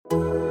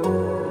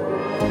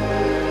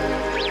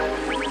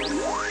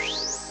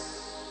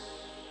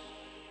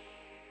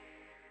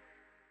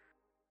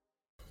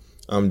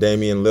I'm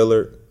Damian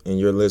Lillard, and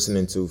you're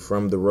listening to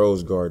From the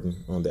Rose Garden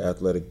on the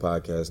Athletic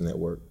Podcast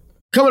Network.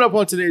 Coming up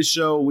on today's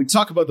show, we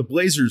talk about the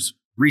Blazers'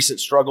 recent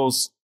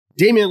struggles,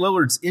 Damian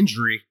Lillard's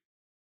injury,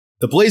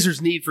 the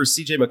Blazers' need for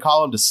CJ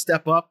McCollum to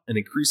step up and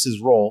increase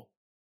his role,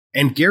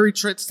 and Gary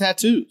Trent's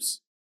tattoos.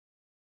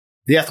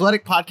 The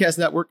Athletic Podcast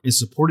Network is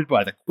supported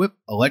by the Quip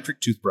electric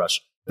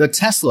toothbrush, the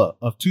Tesla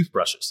of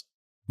toothbrushes.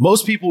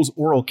 Most people's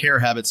oral care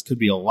habits could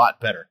be a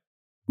lot better.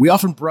 We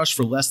often brush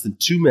for less than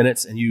 2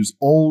 minutes and use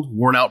old,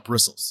 worn-out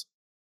bristles.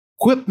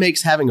 Quip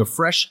makes having a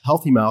fresh,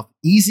 healthy mouth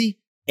easy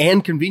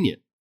and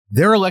convenient.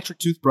 Their electric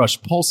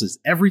toothbrush pulses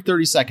every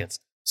 30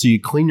 seconds, so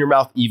you clean your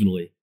mouth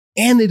evenly.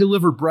 And they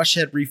deliver brush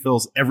head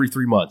refills every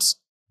 3 months,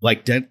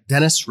 like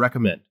dentists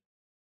recommend.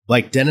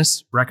 Get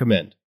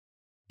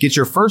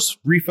your first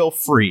refill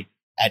free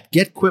at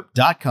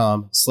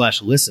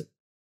getquip.com/listen.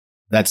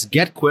 That's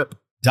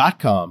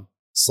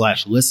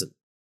getquip.com/listen.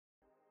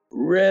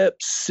 Rip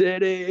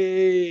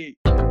City.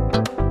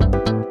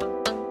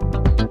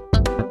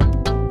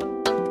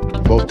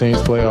 Both teams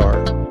play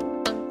hard.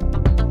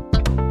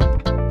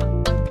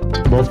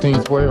 Both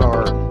teams play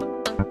hard.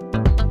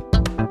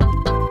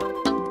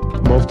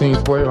 Both teams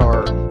play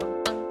hard.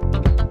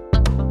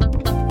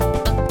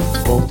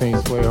 Both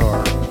teams play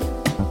hard.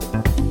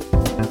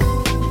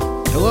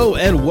 Hello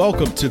and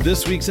welcome to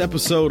this week's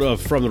episode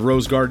of From the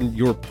Rose Garden,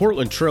 your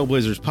Portland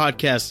Trailblazers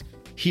podcast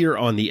here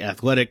on the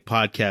Athletic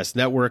Podcast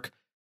Network.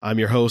 I'm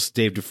your host,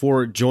 Dave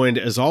DeFore, joined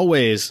as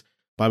always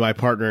by my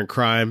partner in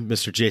crime,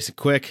 Mr. Jason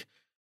Quick.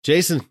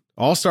 Jason,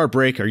 All-Star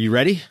break, are you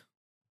ready?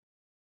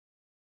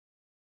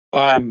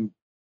 I'm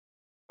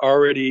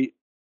already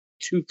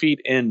 2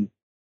 feet in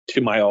to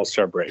my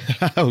All-Star break.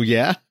 Oh,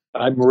 yeah?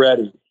 I'm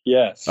ready,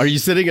 yes. Are you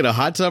sitting in a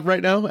hot tub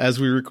right now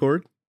as we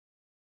record?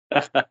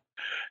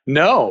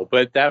 No,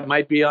 but that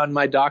might be on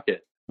my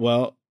docket.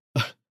 Well,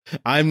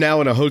 I'm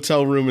now in a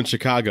hotel room in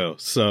Chicago,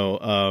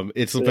 so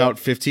it's about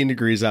 15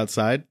 degrees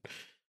outside.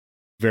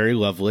 Very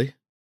lovely.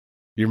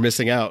 You're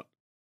missing out.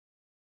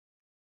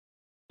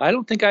 I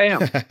don't think I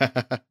am.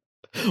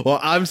 Well,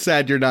 I'm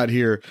sad you're not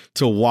here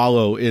to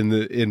wallow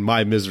in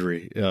my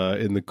misery,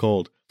 in the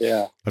cold.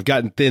 Yeah. I've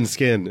gotten thin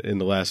skin in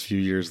the last few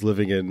years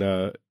living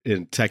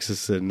in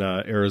Texas and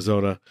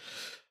Arizona.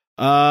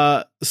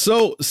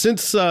 So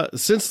since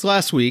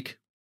last week,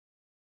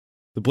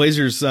 the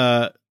Blazers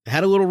had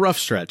a little rough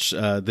stretch.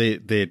 They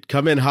had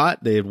come in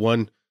hot. They had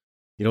won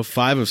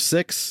 5 of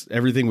 6.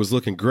 Everything was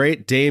looking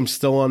great. Dame's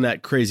still on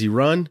that crazy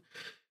run.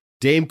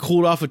 Dame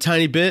cooled off a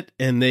tiny bit,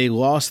 and they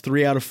lost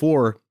 3 out of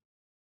 4,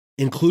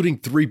 including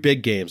 3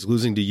 big games,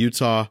 losing to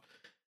Utah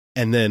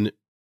and then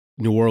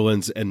New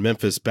Orleans and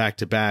Memphis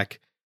back-to-back,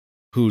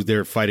 who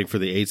they're fighting for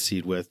the 8th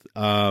seed with.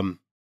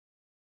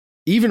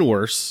 Even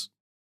worse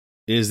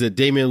is that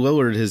Damian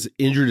Lillard has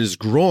injured his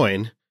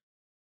groin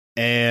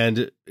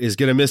and is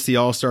going to miss the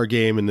All-Star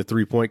game in the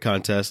three-point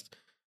contest.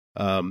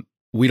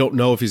 We don't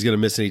know if he's going to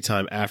miss any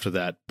time after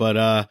that, but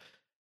I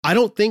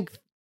don't think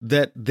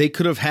that they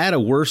could have had a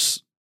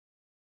worse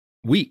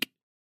week.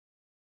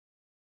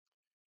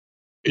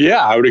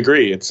 Yeah, I would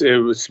agree. It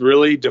was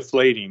really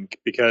deflating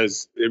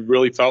because it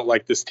really felt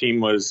like this team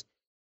was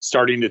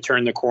starting to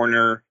turn the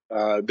corner.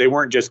 They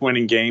weren't just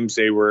winning games;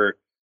 they were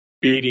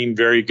beating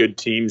very good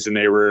teams, and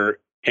they were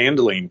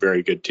handling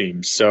very good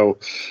teams. So,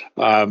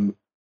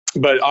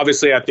 but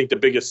obviously, I think the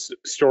biggest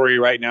story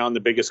right now and the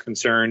biggest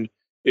concern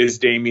is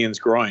Damian's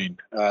groin.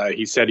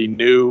 He said he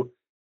knew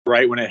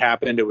right when it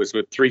happened. It was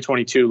with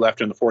 3:22 left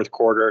in the fourth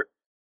quarter.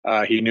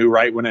 He knew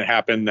right when it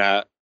happened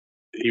that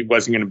he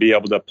wasn't going to be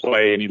able to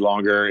play any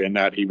longer and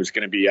that he was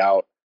going to be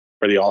out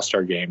for the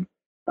All-Star game.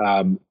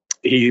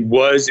 He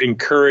was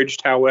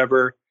encouraged,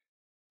 however,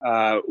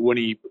 when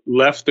he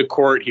left the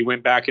court, he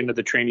went back into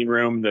the training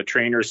room. The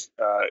trainers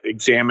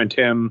examined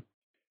him,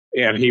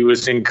 and he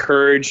was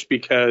encouraged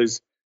because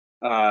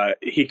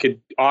he could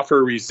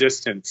offer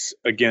resistance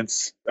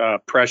against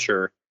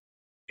pressure,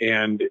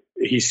 and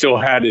he still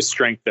had his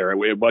strength there.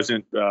 It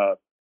wasn't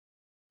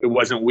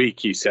weak,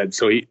 he said.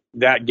 So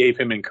that gave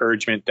him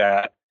encouragement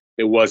that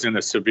it wasn't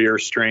a severe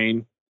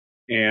strain.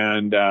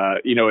 And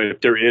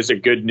if there is a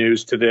good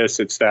news to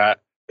this, it's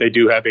that they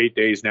do have 8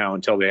 days now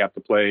until they have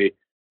to play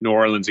New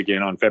Orleans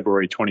again on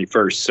February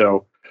 21st.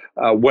 So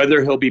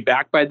whether he'll be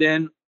back by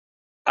then,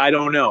 I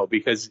don't know,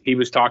 because he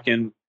was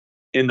talking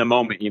in the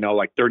moment,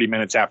 like 30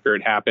 minutes after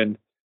it happened.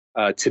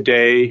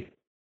 Today,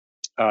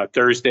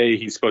 Thursday,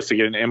 he's supposed to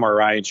get an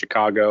MRI in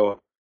Chicago,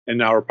 and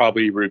now we'll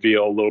probably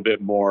reveal a little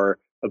bit more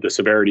of the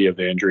severity of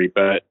the injury.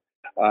 But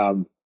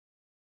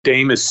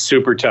Dame is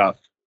super tough.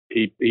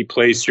 He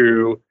plays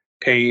through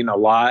pain a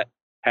lot,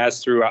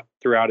 has throughout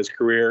his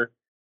career.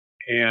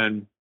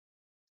 And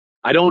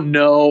I don't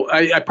know,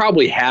 I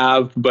probably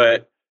have,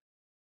 but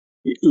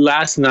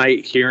last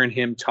night hearing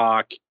him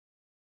talk,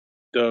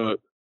 the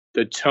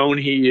tone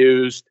he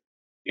used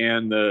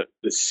and the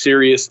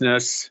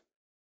seriousness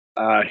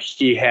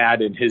he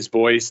had in his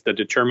voice, the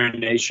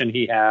determination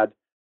he had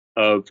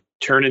of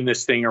turning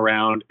this thing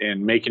around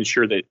and making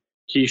sure that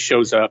he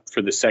shows up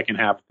for the second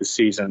half of the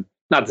season,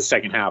 not the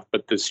second half,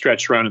 but the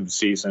stretch run of the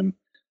season.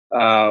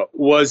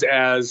 was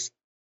as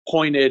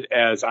pointed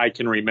as I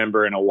can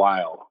remember in a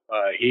while.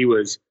 He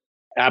was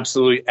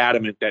absolutely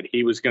adamant that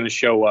he was going to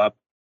show up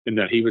and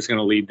that he was going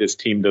to lead this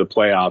team to the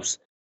playoffs.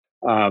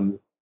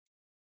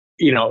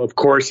 Of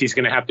course, he's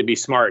going to have to be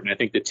smart, and I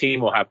think the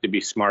team will have to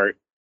be smart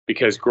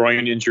because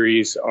groin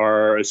injuries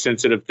are a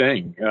sensitive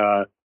thing.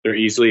 They're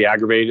easily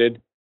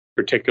aggravated,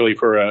 particularly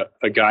for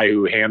a guy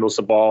who handles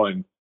the ball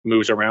and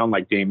moves around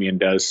like Damian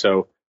does.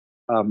 So,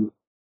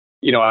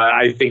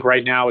 I think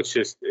right now it's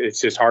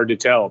just hard to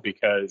tell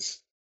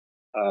because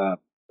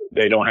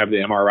they don't have the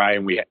MRI,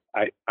 and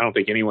I don't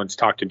think anyone's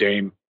talked to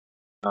Dame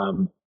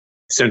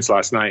since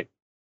last night.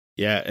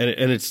 Yeah,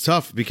 and it's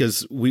tough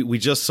because we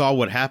just saw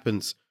what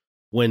happens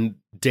when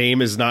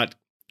Dame is not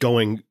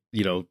going,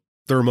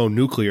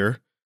 thermonuclear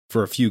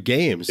for a few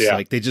games. Yeah.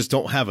 Like they just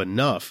don't have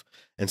enough.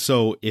 And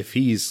so if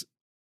he's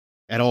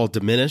at all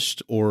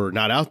diminished or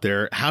not out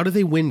there, how do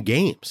they win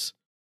games?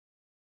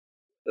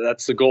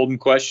 That's the golden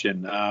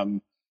question.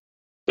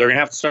 They're going to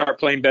have to start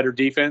playing better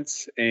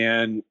defense,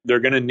 and they're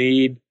going to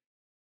need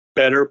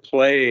better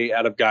play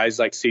out of guys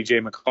like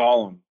CJ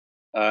McCollum,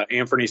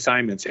 Anthony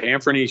Simons.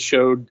 Anthony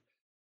showed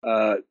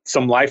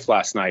some life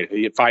last night.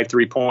 He had 5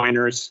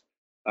 3-pointers,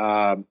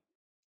 and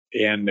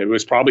it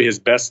was probably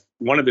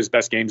one of his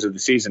best games of the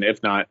season,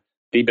 if not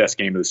the best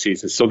game of the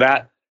season. So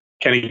that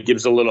kind of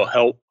gives a little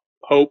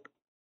hope.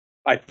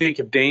 I think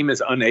if Dame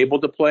is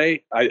unable to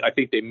play, I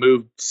think they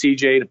moved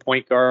CJ to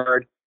point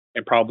guard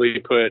and probably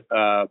put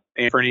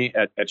Anthony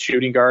at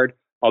shooting guard,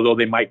 although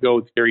they might go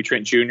with Gary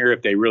Trent Jr.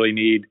 if they really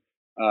need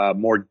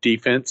more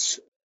defense,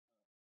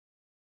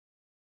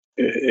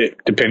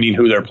 depending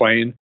who they're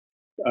playing.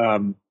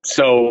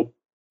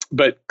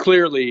 But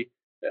clearly,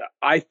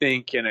 I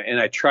think, and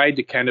I tried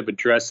to kind of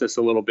address this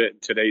a little bit in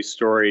today's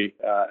story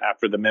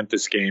after the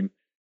Memphis game,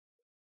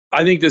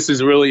 I think this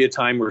is really a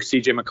time where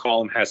CJ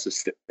McCollum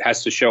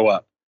has to show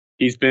up.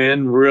 He's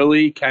been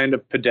really kind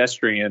of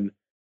pedestrian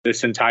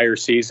this entire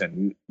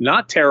season.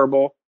 Not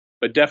terrible,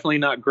 but definitely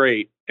not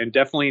great, and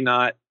definitely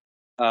not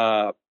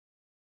to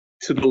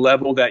the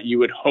level that you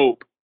would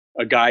hope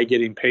a guy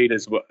getting paid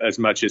as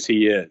much as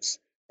he is,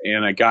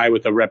 and a guy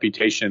with a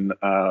reputation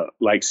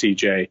like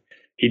CJ.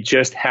 He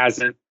just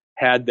hasn't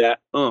had that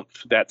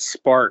oomph, that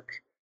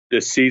spark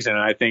this season.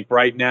 And I think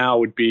right now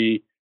would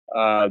be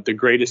the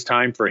greatest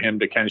time for him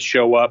to kind of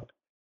show up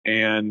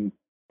and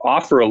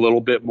offer a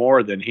little bit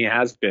more than he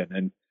has been.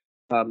 And,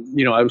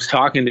 I was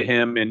talking to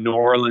him in New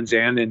Orleans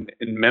and in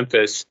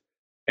Memphis,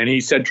 and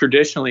he said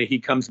traditionally he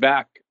comes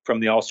back from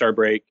the All-Star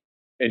break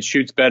and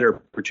shoots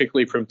better,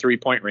 particularly from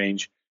 3-point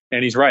range.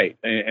 And he's right.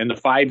 And the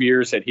 5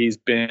 years that he's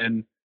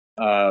been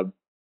a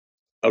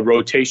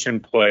rotation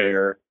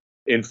player,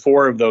 in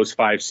 4 of those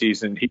 5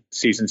 seasons,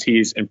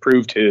 he's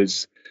improved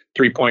his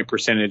 3-point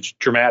percentage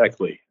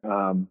dramatically.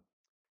 I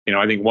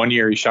think one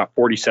year he shot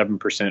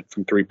 47%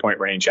 from 3-point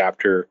range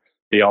after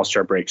the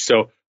All-Star break.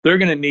 So they're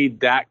going to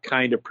need that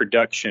kind of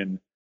production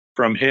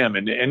from him.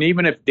 And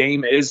even if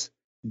Dame is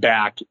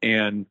back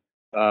and,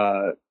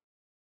 kind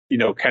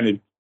of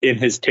in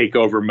his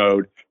takeover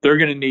mode, they're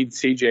going to need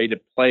CJ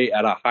to play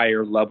at a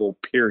higher level,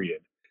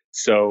 period.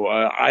 So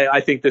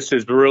I think this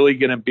is really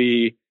going to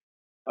be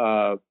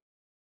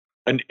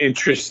an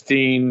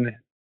interesting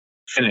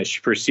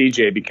finish for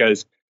CJ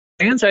because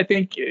fans, I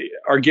think,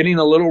 are getting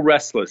a little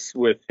restless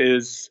with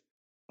his,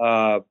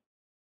 I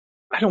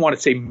don't want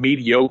to say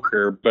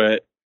mediocre,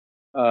 but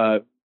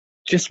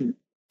just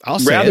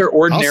rather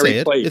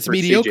ordinary play. It's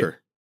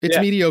mediocre. CJ. It's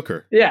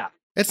mediocre. Yeah.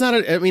 It's not,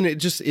 it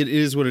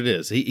is what it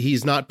is.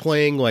 He's not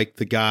playing like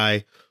the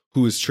guy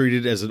who is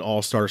treated as an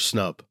all-star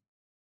snub.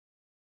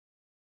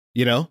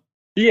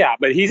 Yeah,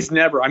 but he's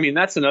never,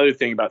 that's another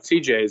thing about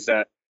CJ is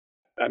that,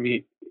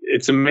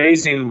 it's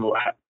amazing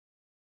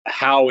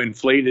how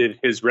inflated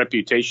his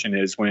reputation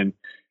is when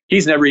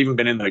he's never even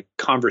been in the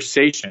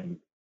conversation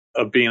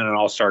of being an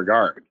all-star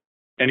guard,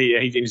 and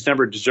he's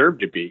never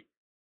deserved to be.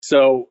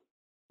 So,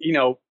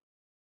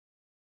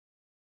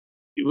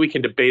 we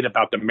can debate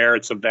about the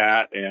merits of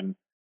that, and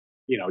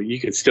you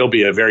could still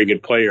be a very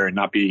good player and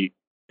not be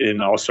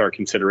in all-star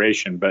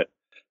consideration. But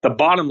the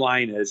bottom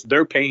line is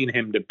they're paying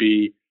him to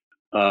be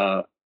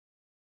an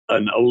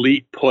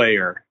elite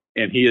player,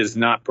 and he is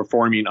not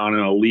performing on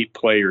an elite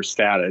player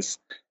status,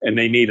 and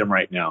they need him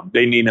right now.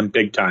 They need him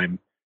big time.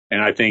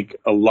 And I think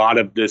a lot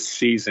of this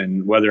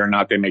season, whether or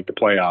not they make the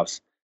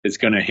playoffs, is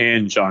going to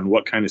hinge on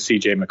what kind of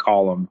CJ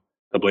McCollum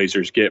the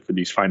Blazers get for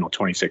these final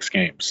 26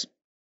 games.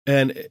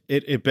 And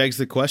it begs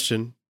the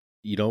question,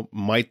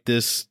 might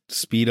this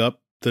speed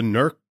up the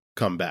Nurk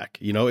comeback?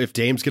 If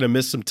Dame's going to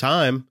miss some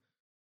time,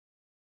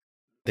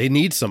 they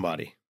need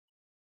somebody.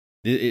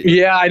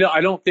 I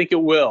don't think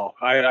it will.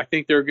 I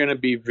think they're going to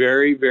be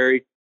very,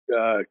 very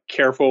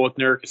careful with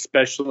Nurk,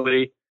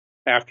 especially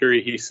after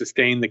he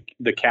sustained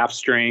the calf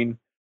strain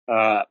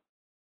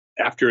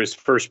after his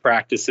first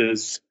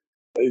practices.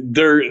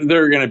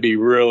 They're going to be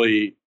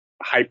really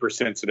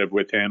hypersensitive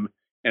with him,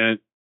 and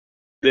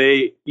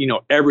they,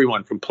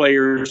 everyone from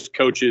players,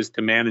 coaches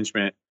to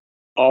management,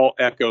 all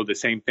echo the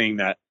same thing,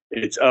 that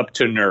it's up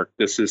to Nurk.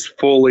 This is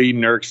fully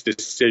Nurk's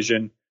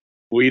decision.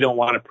 We don't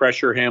want to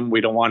pressure him.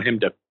 We don't want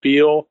him to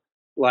feel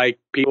like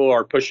people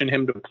are pushing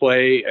him to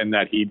play and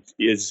that he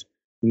is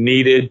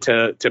needed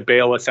to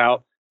bail us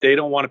out. They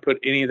don't want to put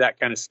any of that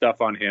kind of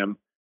stuff on him.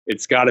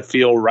 It's got to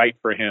feel right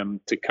for him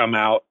to come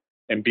out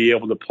and be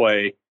able to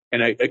play.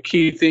 And a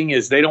key thing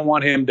is they don't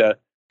want him to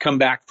come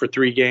back for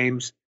 3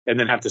 games and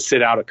then have to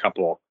sit out a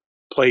couple,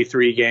 play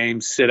 3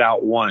 games, sit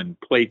out 1,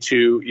 play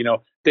 2.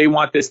 They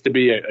want this to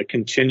be a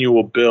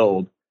continual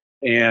build.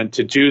 And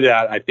to do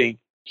that, I think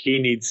he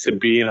needs to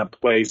be in a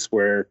place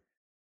where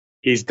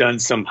he's done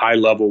some high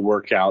level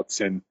workouts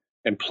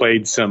and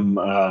played some,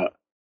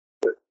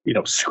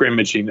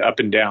 scrimmaging up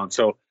and down.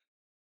 So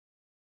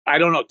I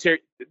don't know.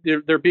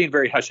 They're being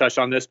very hush hush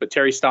on this, but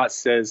Terry Stotts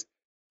says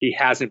he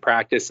hasn't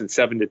practiced in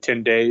 7 to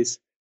 10 days.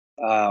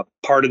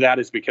 Part of that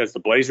is because the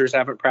Blazers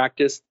haven't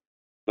practiced,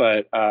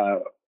 but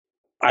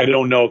I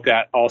don't know if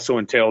that also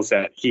entails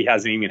that he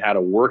hasn't even had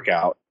a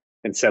workout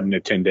in 7 to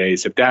 10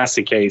 days. If that's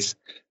the case,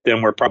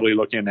 then we're probably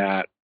looking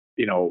at,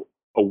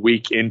 a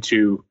week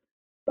into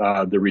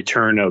the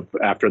return of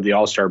after the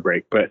All-Star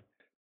break. But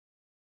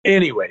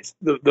anyways,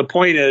 the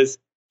point is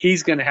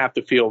he's going to have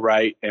to feel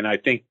right. And I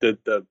think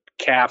that the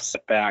calf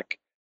setback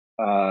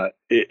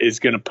is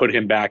going to put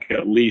him back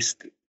at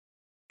least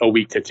a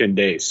week to 10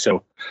 days.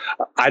 So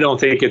I don't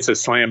think it's a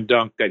slam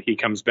dunk that he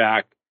comes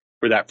back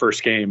for that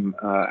first game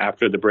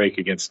after the break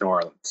against New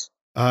Orleans.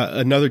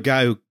 Another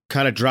guy who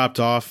kind of dropped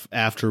off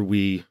after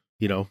we,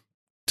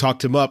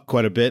 talked him up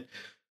quite a bit.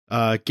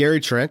 Gary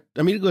Trent.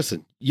 I mean,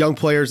 listen, young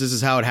players, this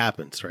is how it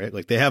happens, right?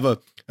 Like they have a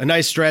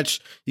nice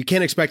stretch. You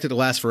can't expect it to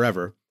last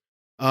forever.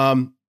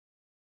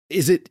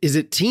 Is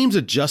it teams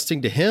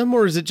adjusting to him,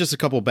 or is it just a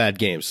couple of bad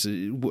games?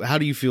 How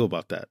do you feel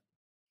about that?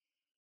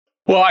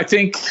 Well, I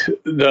think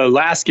the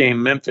last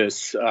game,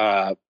 Memphis,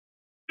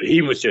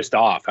 he was just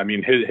off. I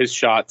mean, his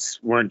shots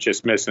weren't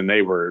just missing;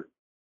 they were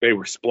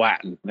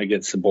splatting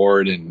against the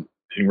board and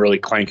really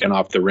clanking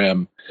off the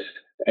rim.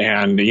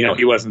 And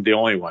he wasn't the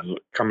only one.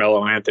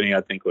 Carmelo Anthony,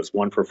 I think, was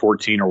 1 for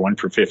 14 or 1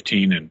 for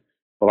 15, and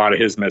a lot of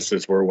his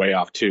misses were way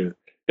off too.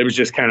 It was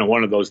just kind of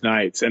one of those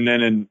nights. And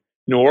then in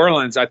New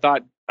Orleans, I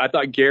thought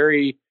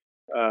Gary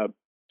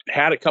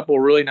had a couple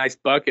of really nice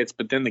buckets,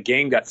 but then the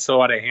game got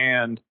so out of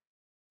hand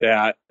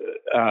that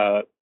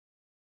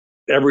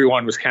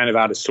everyone was kind of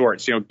out of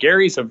sorts.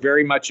 Gary's a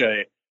very much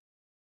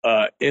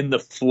in the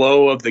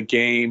flow of the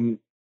game,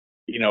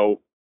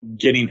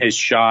 getting his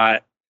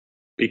shot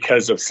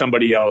because of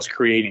somebody else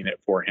creating it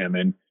for him.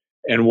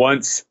 And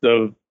once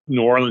the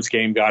New Orleans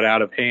game got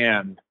out of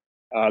hand,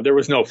 there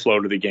was no flow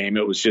to the game.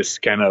 It was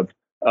just kind of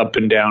up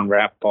and down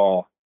rap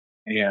ball.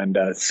 And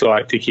so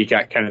I think he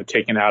got kind of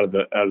taken out of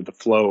the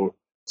flow,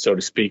 so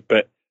to speak.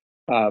 But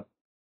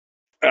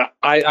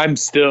I'm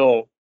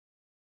still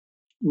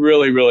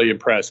really, really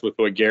impressed with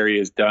what Gary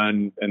has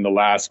done in the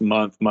last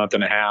month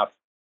and a half.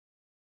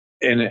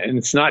 And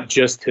it's not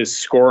just his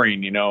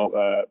scoring.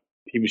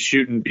 He was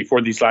shooting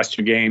before these last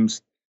 2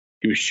 games.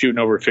 He was shooting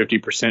over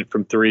 50%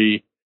 from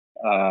 3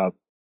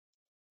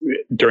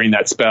 during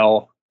that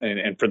spell,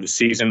 and for the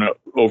season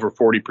over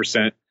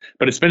 40%.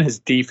 But it's been his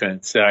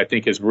defense that I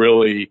think has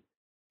really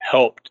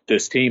helped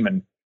this team.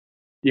 And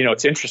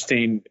it's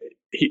interesting.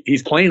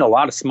 He's playing a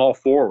lot of small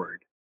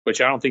forward, which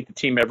I don't think the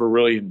team ever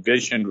really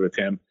envisioned with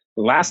him.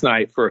 Last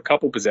night, for a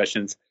couple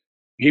possessions,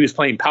 he was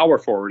playing power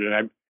forward,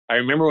 and I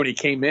remember when he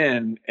came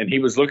in and he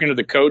was looking to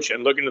the coach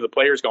and looking to the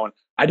players going,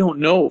 I don't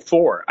know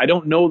 4. I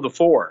don't know the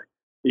 4.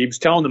 He was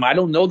telling them, I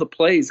don't know the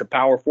plays of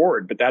power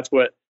forward, but that's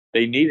what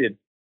they needed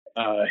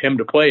him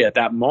to play at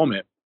that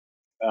moment.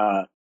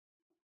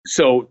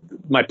 So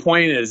my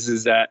point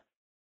is that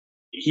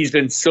he's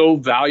been so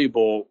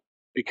valuable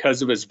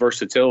because of his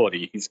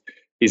versatility.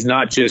 He's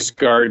not just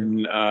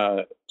guarding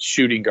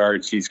shooting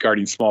guards. He's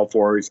guarding small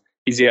forwards.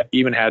 He's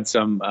even had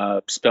some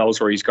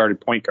spells where he's guarded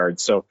point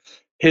guards. So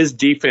his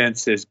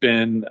defense has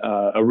been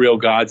a real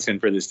godsend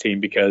for this team,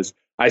 because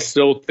I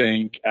still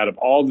think out of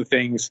all the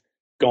things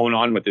going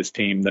on with this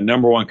team, the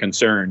number one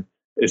concern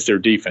is their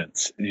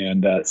defense.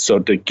 And so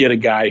to get a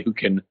guy who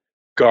can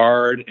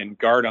guard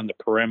on the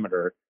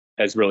perimeter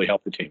has really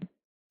helped the team.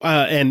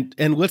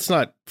 And let's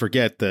not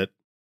forget that,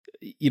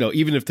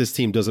 even if this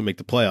team doesn't make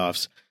the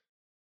playoffs,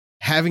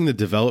 having the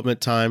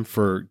development time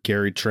for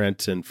Gary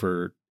Trent and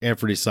for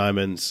Anthony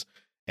Simons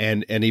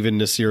and even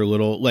Nasir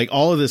Little, like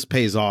all of this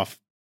pays off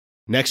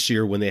next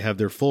year when they have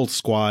their full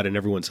squad and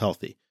everyone's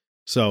healthy.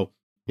 So,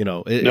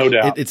 no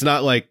doubt. It's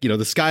not like,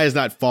 the sky is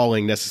not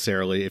falling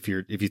necessarily if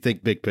you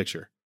think big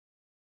picture.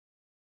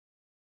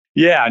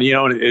 Yeah.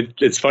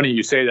 It's funny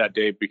you say that,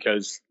 Dave,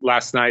 because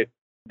last night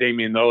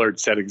Damian Lillard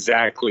said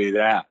exactly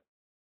that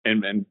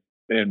and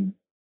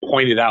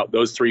pointed out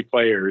those 3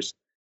 players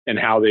and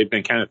how they've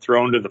been kind of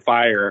thrown to the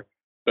fire,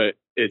 but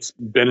it's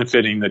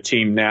benefiting the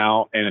team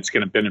now, and it's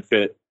going to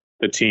benefit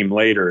the team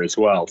later as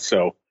well.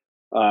 So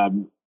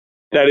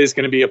that is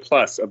going to be a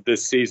plus of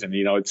this season.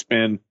 It's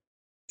been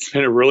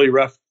a really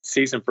rough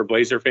season for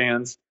Blazer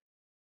fans,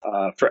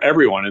 for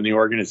everyone in the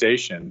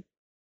organization.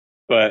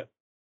 But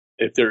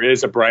if there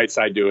is a bright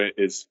side to it,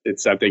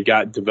 it's that they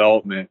got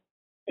development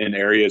in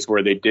areas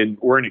where they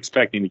weren't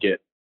expecting to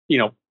get,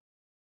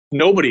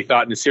 nobody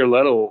thought Nasir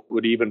Little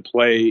would even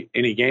play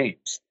any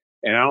games.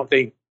 And I don't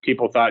think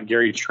people thought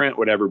Gary Trent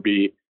would ever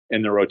be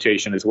in the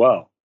rotation as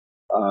well.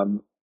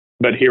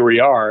 But here we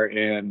are,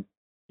 and,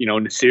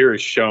 Nasir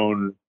has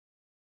shown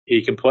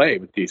he can play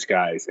with these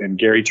guys, and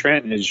Gary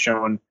Trent has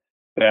shown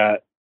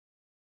that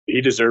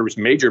he deserves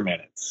major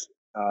minutes.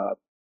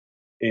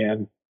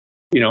 And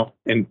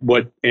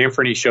what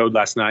Anthony showed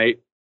last night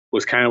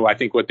was kind of, I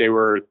think, what they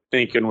were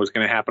thinking was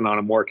going to happen on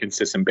a more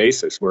consistent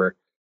basis, where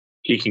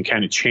he can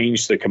kind of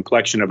change the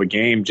complexion of a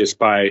game just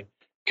by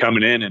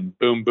coming in and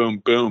boom, boom,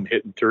 boom,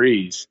 hitting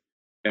threes.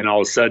 And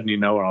all of a sudden,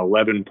 an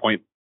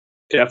 11-point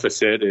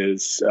deficit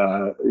is,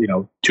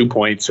 2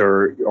 points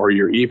or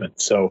you're even.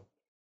 So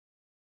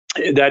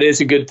that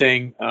is a good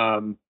thing.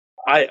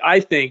 I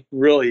think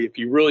really, if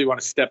you really want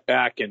to step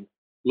back and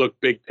look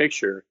big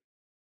picture,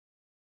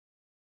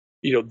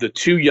 the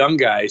two young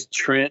guys,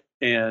 Trent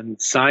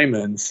and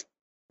Simons,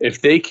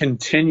 if they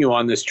continue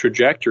on this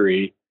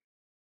trajectory,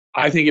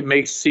 I think it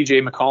makes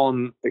CJ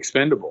McCollum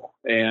expendable.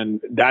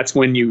 And that's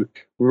when you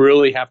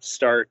really have to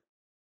start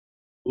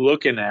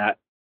looking at,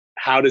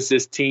 how does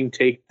this team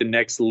take the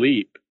next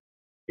leap?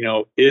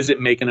 Is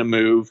it making a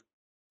move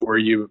where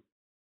you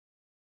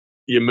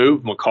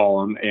move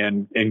McCollum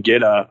and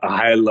get a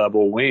high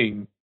level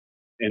wing,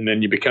 and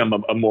then you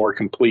become a more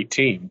complete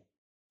team?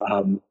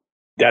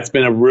 That's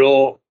been a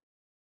real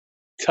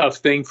tough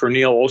thing for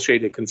Neil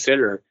Olshey to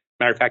consider.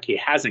 Matter of fact, he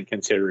hasn't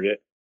considered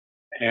it.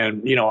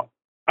 And,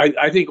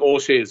 I think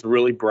Olshey is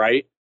really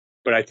bright,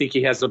 but I think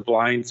he has a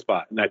blind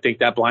spot. And I think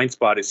that blind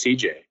spot is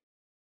CJ.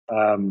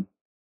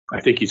 I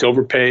think he's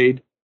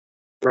overpaid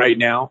right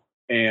now.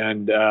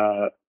 And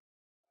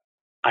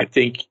I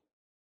think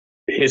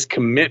his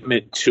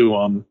commitment to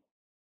him,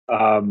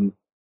 I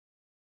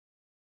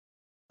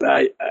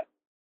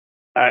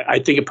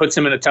think it puts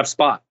him in a tough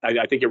spot.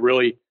 I think it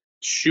really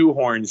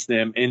shoehorns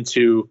them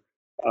into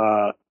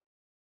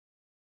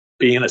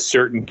being a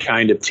certain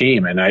kind of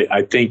team. And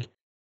I think,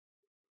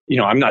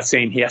 I'm not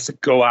saying he has to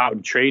go out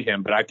and trade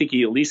him, but I think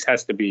he at least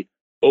has to be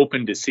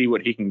open to see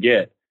what he can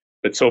get.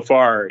 But so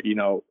far,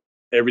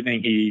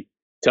 everything he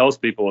tells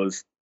people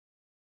is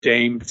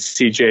Dame,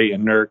 CJ,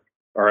 and Nurk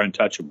are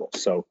untouchable.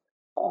 So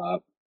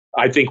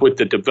I think with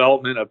the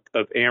development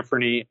of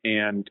Anthony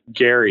and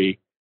Gary,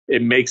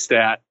 it makes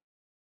that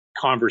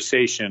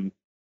conversation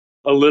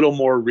a little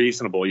more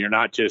reasonable. You're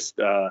not just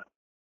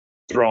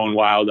throwing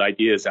wild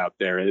ideas out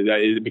there.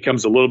 It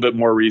becomes a little bit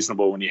more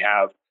reasonable when you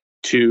have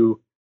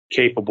two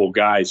capable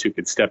guys who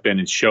could step in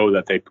and show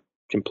that they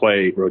can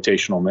play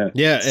rotational minutes.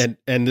 Yeah,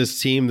 and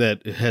this team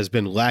that has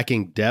been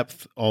lacking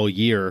depth all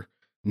year,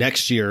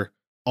 next year,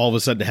 all of a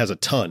sudden has a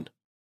ton,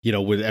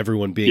 with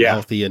everyone being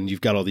healthy, and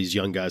you've got all these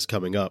young guys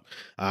coming up.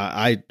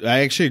 I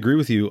actually agree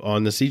with you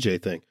on the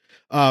CJ thing.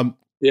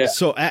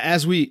 So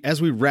as we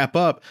wrap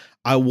up,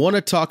 I want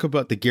to talk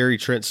about the Gary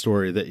Trent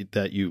story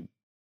that you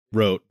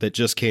wrote that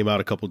just came out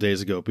a couple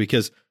days ago,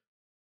 because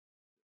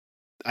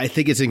I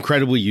think it's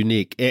incredibly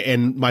unique.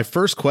 And my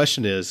first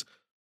question is,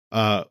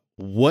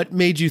 what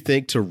made you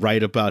think to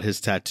write about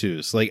his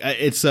tattoos? Like,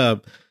 it's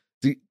and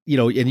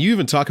you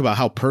even talk about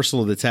how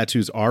personal the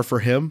tattoos are for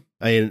him.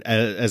 I mean,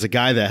 as a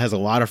guy that has a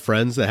lot of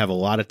friends that have a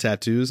lot of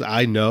tattoos,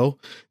 I know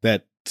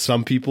that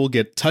some people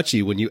get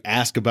touchy when you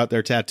ask about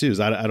their tattoos.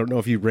 I don't know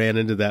if you ran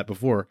into that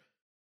before.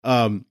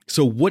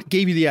 So what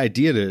gave you the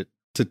idea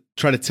to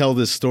try to tell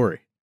this story?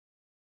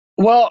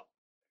 Well,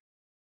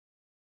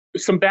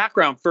 some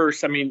background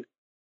first. I mean,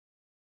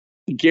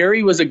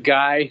 Gary was a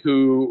guy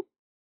who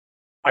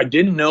I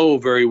didn't know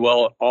very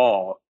well at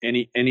all. And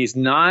he's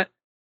not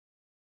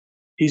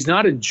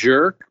a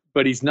jerk,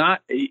 but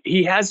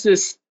he has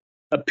this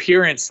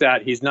appearance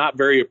that he's not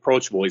very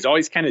approachable. He's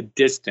always kind of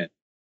distant.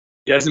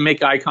 He doesn't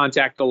make eye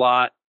contact a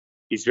lot.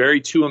 He's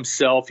very to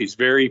himself. He's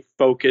very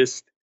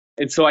focused.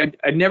 And so I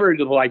never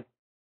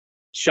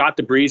shot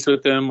the breeze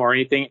with him or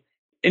anything.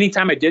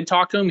 Anytime I did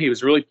talk to him, he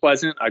was really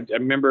pleasant. I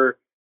remember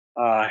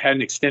I had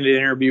an extended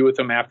interview with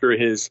him after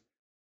his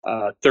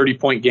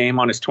 30-point game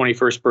on his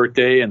 21st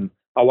birthday. And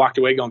I walked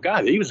away going,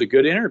 God, he was a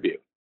good interview.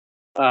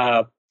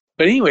 But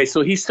anyway,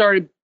 so he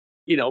started,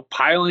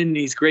 piling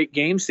these great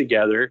games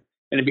together,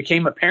 and it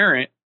became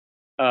apparent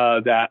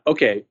that,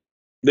 okay,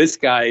 this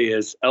guy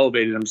has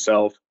elevated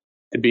himself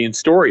to being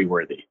story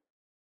worthy.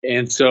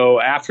 And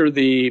so after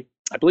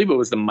I believe it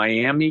was the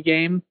Miami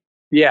game.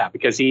 Yeah,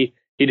 because he'd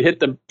hit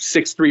the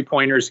 6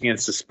 3-pointers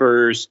against the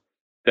Spurs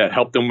that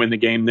helped them win the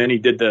game. Then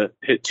he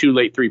hit 2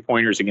 late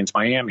 3-pointers against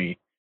Miami.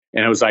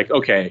 And I was like,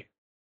 okay,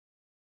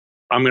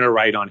 I'm going to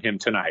write on him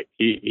tonight.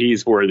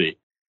 He's worthy.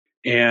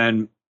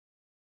 And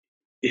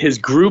his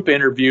group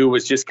interview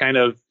was just kind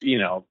of,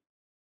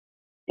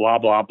 blah,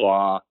 blah,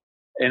 blah.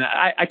 And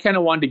I kind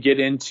of wanted to get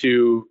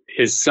into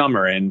his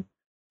summer and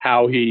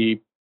how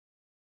he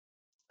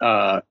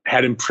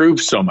had improved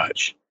so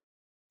much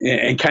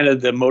and kind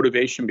of the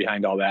motivation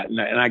behind all that. And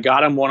I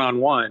got him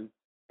one-on-one.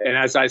 And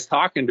as I was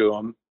talking to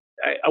him,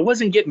 I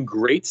wasn't getting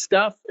great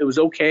stuff. It was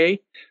okay.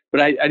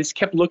 But I just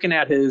kept looking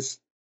at his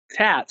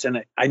tats,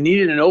 and I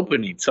needed an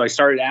opening. So I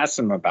started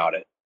asking him about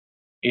it.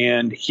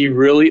 And he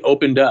really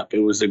opened up.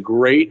 It was a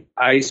great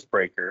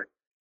icebreaker.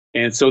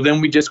 And so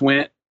then we just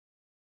went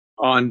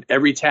on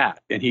every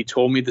tat, and he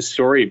told me the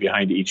story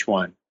behind each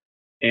one.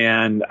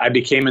 And I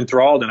became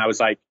enthralled, and I was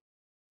like,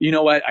 you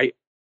know what? I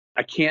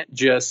can't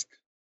just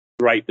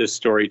write this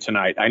story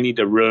tonight. I need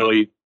to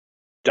really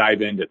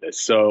dive into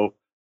this. So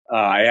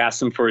I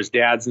asked him for his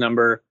dad's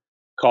number,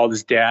 called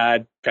his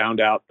dad, found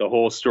out the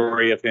whole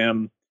story of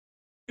him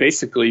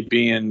basically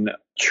being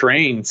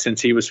trained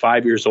since he was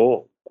 5 years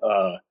old.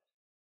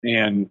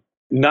 And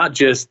not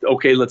just,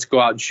 okay, let's go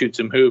out and shoot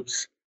some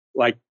hoops,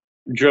 like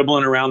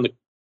dribbling around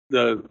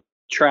the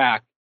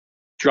track,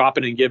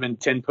 dropping and giving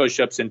 10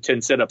 push-ups and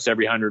 10 sit-ups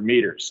every 100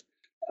 meters.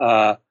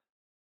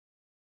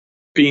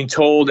 Being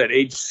told at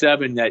age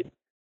 7 that,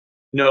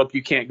 nope,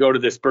 you can't go to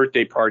this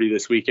birthday party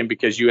this weekend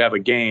because you have a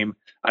game.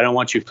 I don't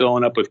want you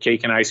filling up with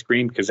cake and ice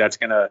cream because that's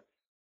going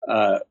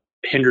to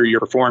hinder your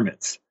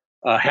performance.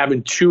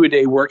 Having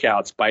 2-a-day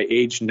workouts by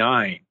age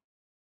 9.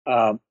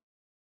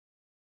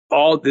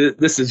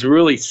 This is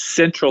really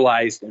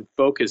centralized and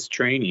focused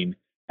training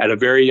at a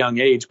very young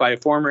age by a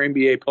former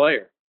NBA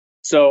player.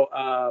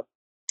 So,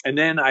 and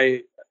then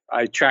I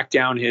tracked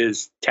down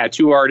his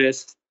tattoo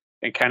artist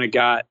and kind of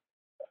got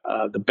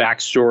the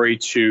backstory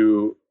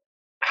to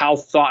how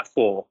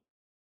thoughtful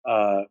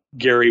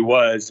Gary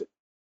was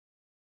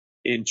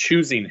in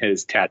choosing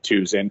his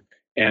tattoos.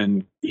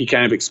 And he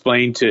kind of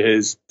explained to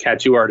his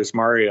tattoo artist,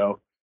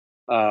 Mario,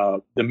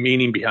 the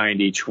meaning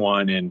behind each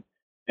one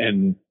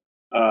and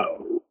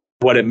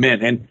what it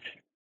meant. And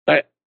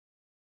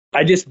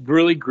I just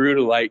really grew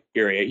to like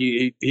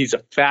Gary. He's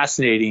a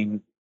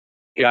fascinating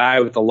guy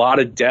with a lot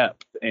of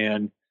depth.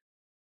 And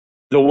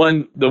the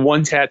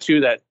one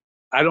tattoo that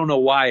I don't know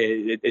why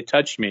it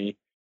touched me,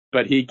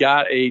 but he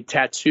got a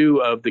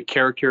tattoo of the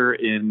character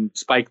in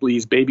Spike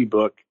Lee's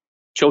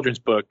children's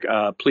book,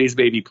 Please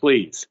Baby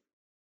Please.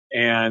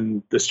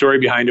 And the story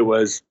behind it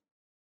was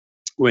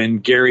when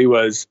Gary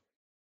was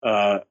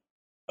a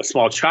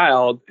small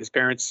child, his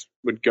parents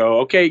would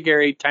go, okay,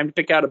 Gary, time to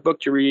pick out a book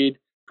to read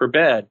for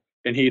bed.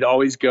 And he'd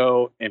always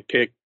go and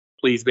pick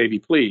Please Baby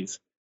Please,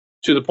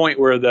 to the point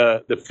where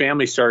the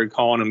family started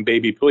calling him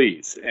Baby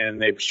Please. And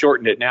they've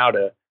shortened it now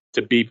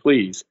to Be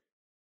Please.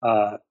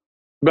 But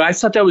I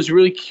thought that was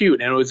really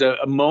cute. And it was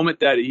a moment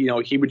that,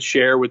 he would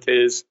share with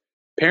his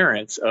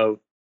parents of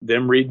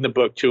them reading the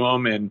book to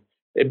him. And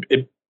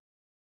it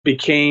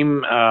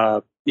became,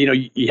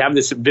 you have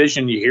this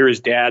vision, you hear his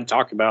dad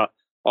talk about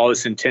all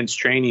this intense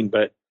training,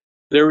 but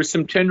there was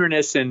some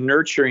tenderness and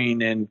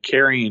nurturing and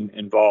caring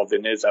involved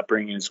in his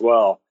upbringing as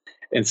well.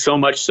 And so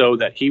much so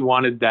that he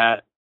wanted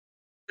that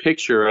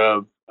picture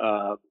of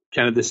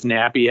kind of this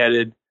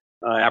nappy-headed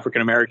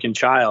African-American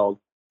child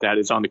that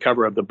is on the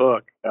cover of the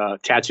book,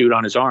 tattooed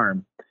on his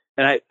arm.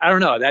 And I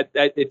don't know, that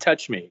it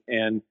touched me.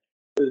 And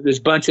there's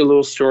a bunch of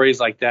little stories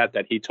like that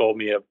he told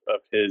me of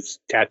his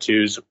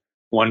tattoos.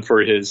 One for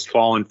his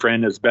fallen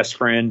friend, his best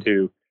friend,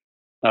 who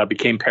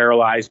became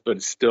paralyzed but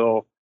is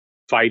still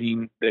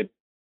fighting. That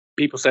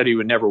people said he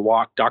would never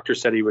walk.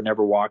 Doctors said he would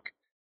never walk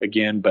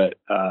again, but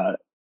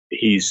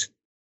he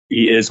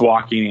is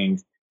walking,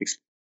 and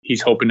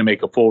he's hoping to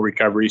make a full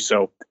recovery.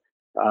 So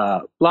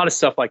a lot of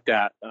stuff like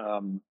that.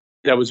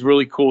 That was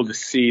really cool to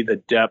see the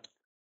depth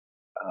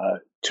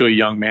to a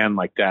young man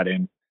like that.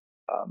 And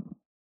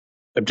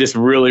I've just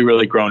really,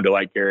 really grown to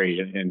like Gary,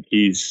 and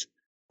he's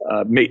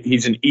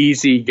an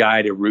easy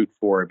guy to root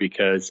for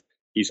because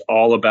he's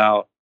all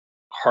about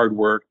hard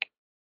work.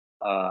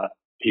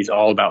 He's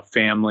all about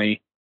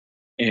family.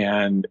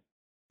 And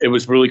it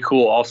was really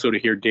cool also to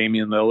hear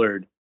Damian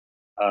Lillard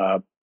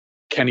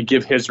kind of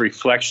give his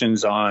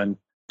reflections on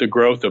the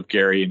growth of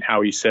Gary and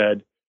how he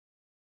said,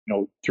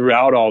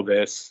 throughout all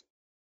this,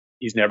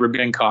 he's never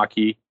been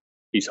cocky.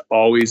 He's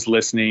always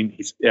listening.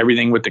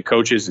 Everything with the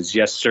coaches is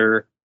yes,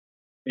 sir.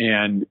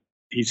 And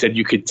he said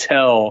you could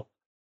tell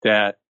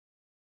that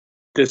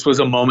this was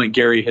a moment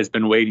Gary has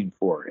been waiting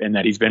for and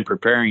that he's been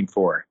preparing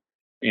for.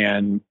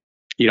 And,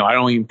 I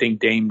don't even think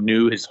Dame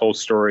knew his whole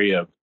story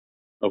of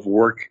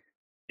work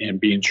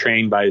and being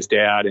trained by his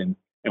dad and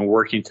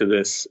working to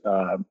this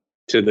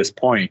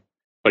point.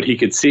 But he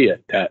could see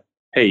it that,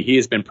 hey, he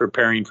has been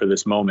preparing for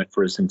this moment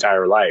for his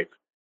entire life.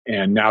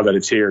 And now that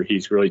it's here,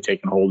 he's really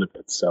taken hold of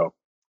it. So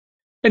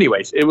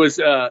anyways, it was,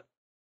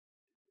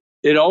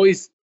 it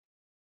always,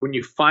 when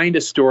you find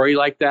a story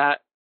like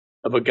that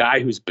of a guy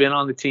who's been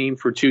on the team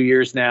for 2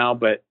 years now,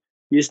 but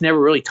you just never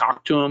really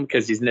talked to him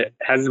because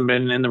hasn't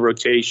been in the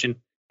rotation,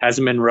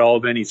 hasn't been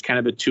relevant. He's kind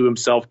of a to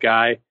himself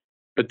guy.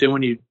 But then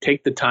when you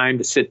take the time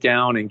to sit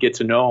down and get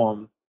to know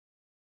him,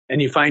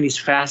 and you find he's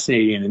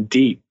fascinating and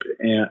deep,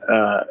 and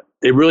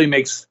it really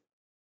breaks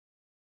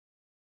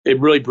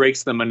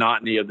the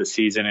monotony of the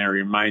season, and it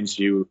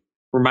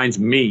reminds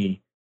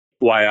me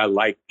why I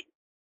like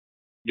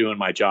doing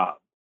my job.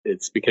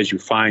 It's because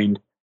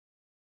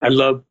I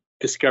love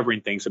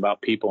discovering things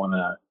about people,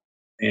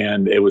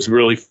 and it was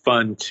really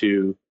fun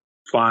to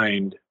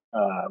find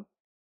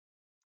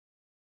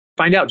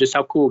out just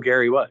how cool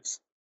Gary was.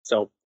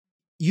 So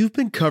you've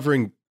been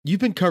covering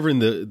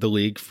the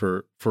league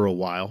for a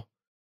while.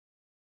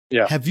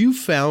 Yeah. Have you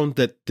found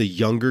that the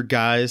younger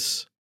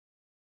guys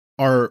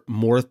are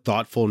more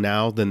thoughtful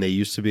now than they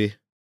used to be?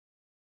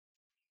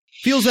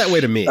 Feels that way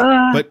to me,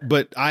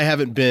 but I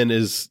haven't been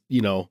as,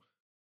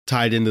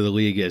 tied into the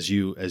league as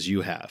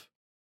you have.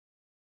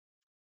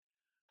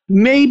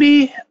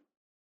 Maybe.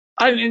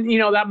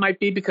 That might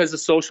be because of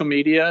social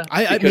media.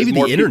 Maybe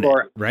the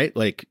internet, right?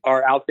 Like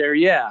are out there.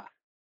 Yeah,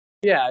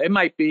 it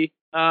might be.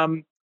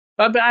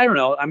 But I don't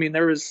know. I mean,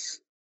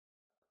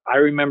 I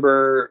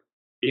remember,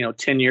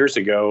 10 years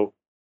ago,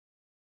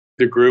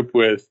 the group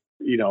with,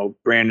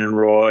 Brandon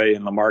Roy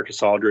and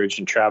LaMarcus Aldridge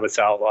and Travis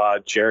Outlaw,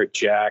 Jarrett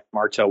Jack,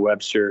 Martell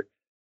Webster,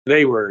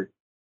 they were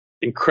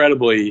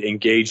incredibly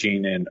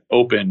engaging and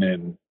open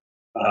and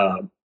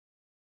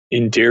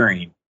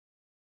endearing.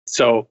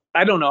 So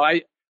I don't know.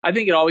 I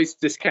think it always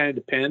just kind of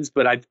depends.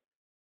 But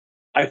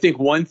I think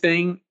one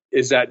thing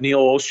is that Neil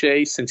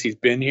Olshey, since he's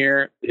been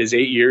here, his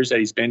 8 years that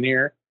he's been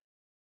here,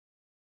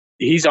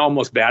 he's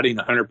almost batting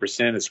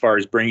 100% as far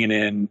as bringing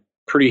in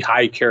pretty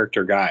high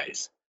character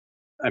guys.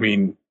 I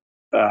mean,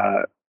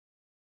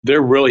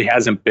 there really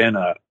hasn't been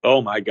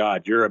oh my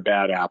God, you're a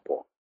bad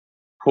apple.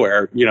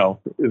 Where, in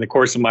the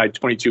course of my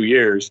 22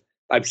 years,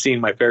 I've seen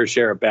my fair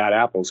share of bad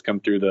apples come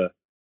through the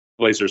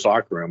Blazers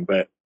locker room.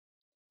 But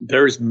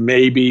there's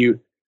maybe,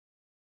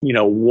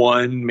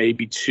 one,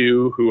 maybe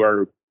two who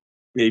are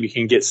maybe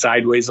can get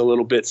sideways a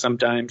little bit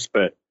sometimes.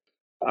 But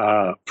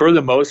for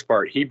the most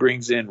part, he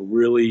brings in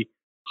really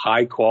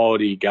high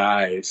quality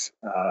guys,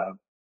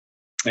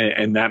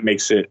 and that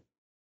makes it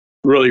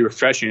really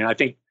refreshing. And I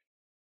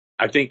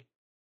think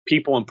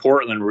people in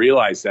Portland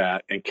realize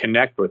that and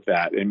connect with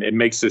that, and it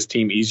makes this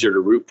team easier to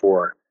root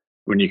for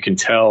when you can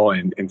tell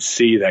and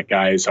see that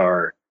guys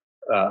are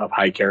of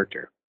high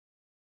character.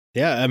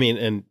 Yeah, I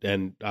mean,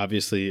 and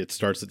obviously it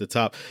starts at the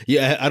top.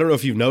 Yeah, I don't know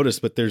if you've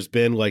noticed, but there's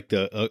been like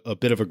a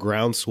bit of a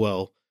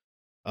groundswell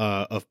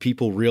of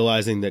people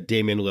realizing that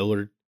Damian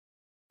Lillard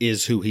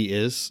is who he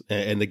is,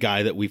 and the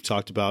guy that we've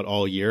talked about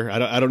all year.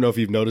 I don't know if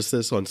you've noticed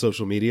this on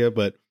social media,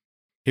 but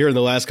here in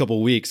the last couple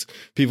of weeks,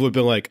 people have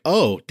been like,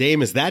 "Oh,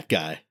 Dame is that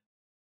guy."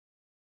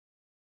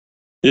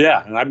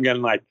 Yeah, and I'm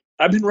getting like,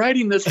 I've been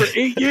writing this for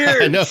 8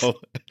 years. I know.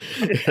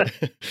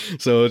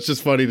 So it's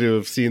just funny to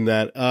have seen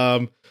that.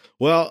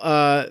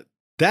 Well,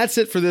 that's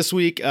it for this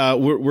week.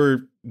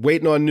 We're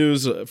waiting on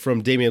news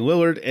from Damian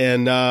Lillard,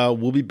 and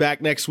we'll be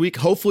back next week,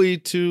 hopefully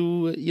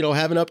to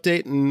have an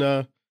update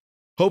and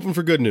hoping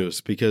for good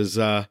news, because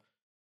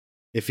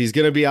if he's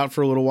going to be out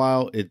for a little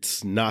while,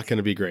 it's not going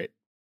to be great.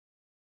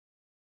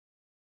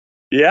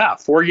 Yeah,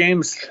 4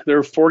 games.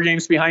 They're 4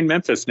 games behind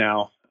Memphis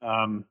now.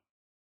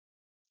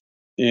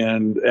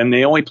 And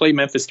they only played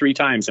Memphis 3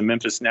 times, and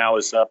Memphis now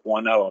is up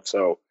 1-0.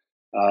 So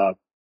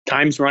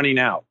time's running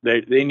out.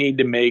 They need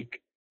to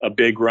make a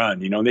big run.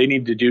 They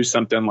need to do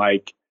something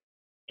like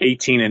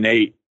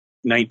 18-8,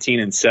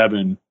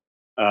 19-7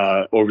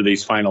 over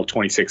these final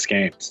 26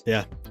 games.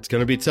 Yeah, it's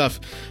going to be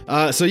tough.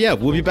 So yeah,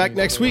 we'll be back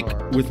next week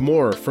with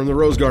more from the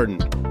Rose Garden.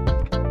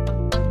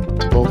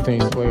 Both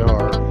teams play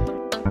hard.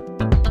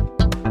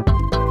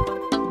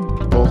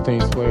 Both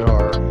teams play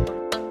hard.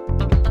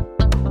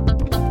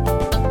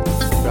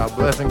 God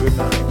bless and good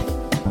night.